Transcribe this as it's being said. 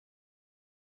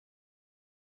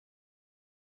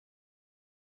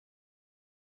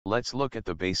Let's look at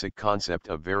the basic concept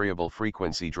of variable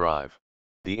frequency drive.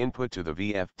 The input to the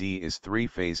VFD is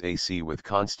three-phase AC with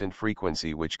constant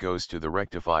frequency which goes to the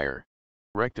rectifier.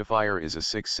 Rectifier is a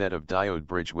 6-set of diode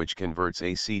bridge which converts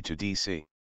AC to DC.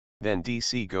 Then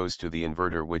DC goes to the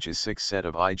inverter which is 6-set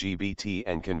of IGBT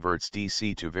and converts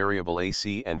DC to variable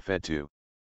AC and fed to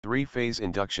three-phase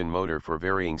induction motor for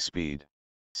varying speed.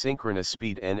 Synchronous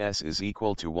speed Ns is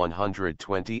equal to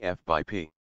 120 F by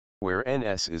P, where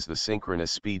Ns is the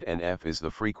synchronous speed and F is the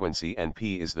frequency and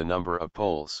P is the number of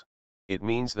poles. It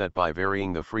means that by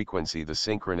varying the frequency the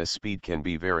synchronous speed can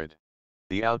be varied.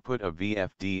 The output of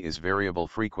VFD is variable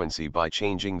frequency. By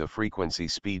changing the frequency,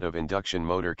 speed of induction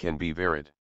motor can be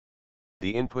varied.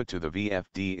 The input to the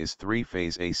VFD is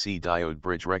three-phase AC diode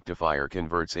bridge. Rectifier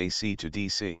converts AC to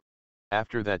DC.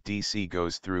 After that DC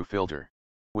goes through filter,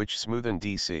 which smoothen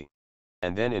DC.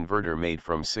 And then inverter made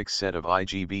from 6-set of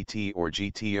IGBT or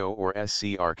GTO or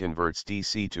SCR converts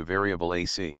DC to variable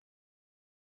AC.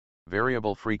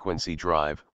 Variable frequency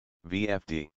drive,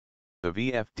 VFD. The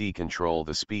VFD control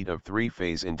the speed of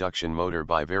three-phase induction motor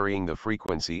by varying the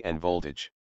frequency and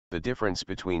voltage. The difference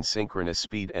between synchronous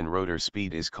speed and rotor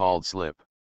speed is called slip.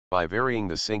 By varying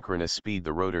the synchronous speed,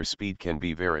 the rotor speed can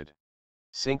be varied.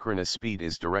 Synchronous speed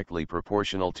is directly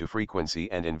proportional to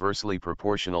frequency and inversely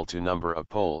proportional to number of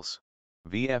poles.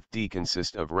 VFD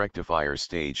consists of rectifier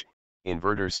stage,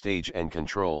 inverter stage and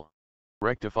control.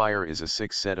 Rectifier is a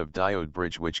 6-set of diode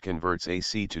bridge which converts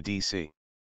AC to DC.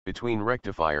 Between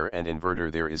rectifier and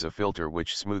inverter there is a filter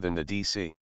which smoothen the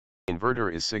DC.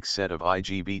 Inverter is 6-set of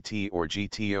IGBT or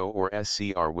GTO or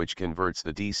SCR which converts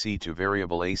the DC to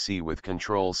variable AC with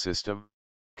control system.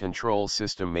 Control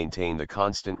system maintain the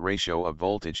constant ratio of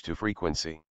voltage to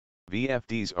frequency.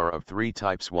 VFDs are of three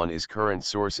types. One is current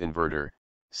source inverter,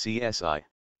 CSI,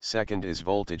 second is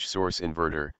voltage source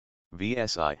inverter,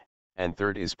 VSI, and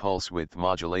third is pulse width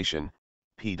modulation,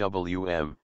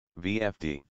 PWM,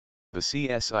 VFD. The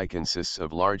CSI consists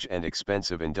of large and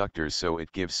expensive inductors so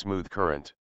it gives smooth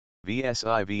current.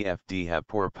 VSI VFD have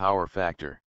poor power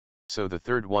factor. So the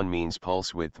third one means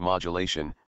pulse width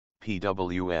modulation,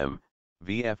 PWM.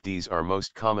 VFDs are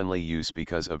most commonly used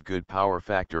because of good power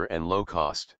factor and low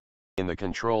cost. In the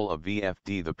control of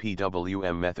VFD the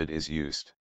PWM method is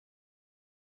used.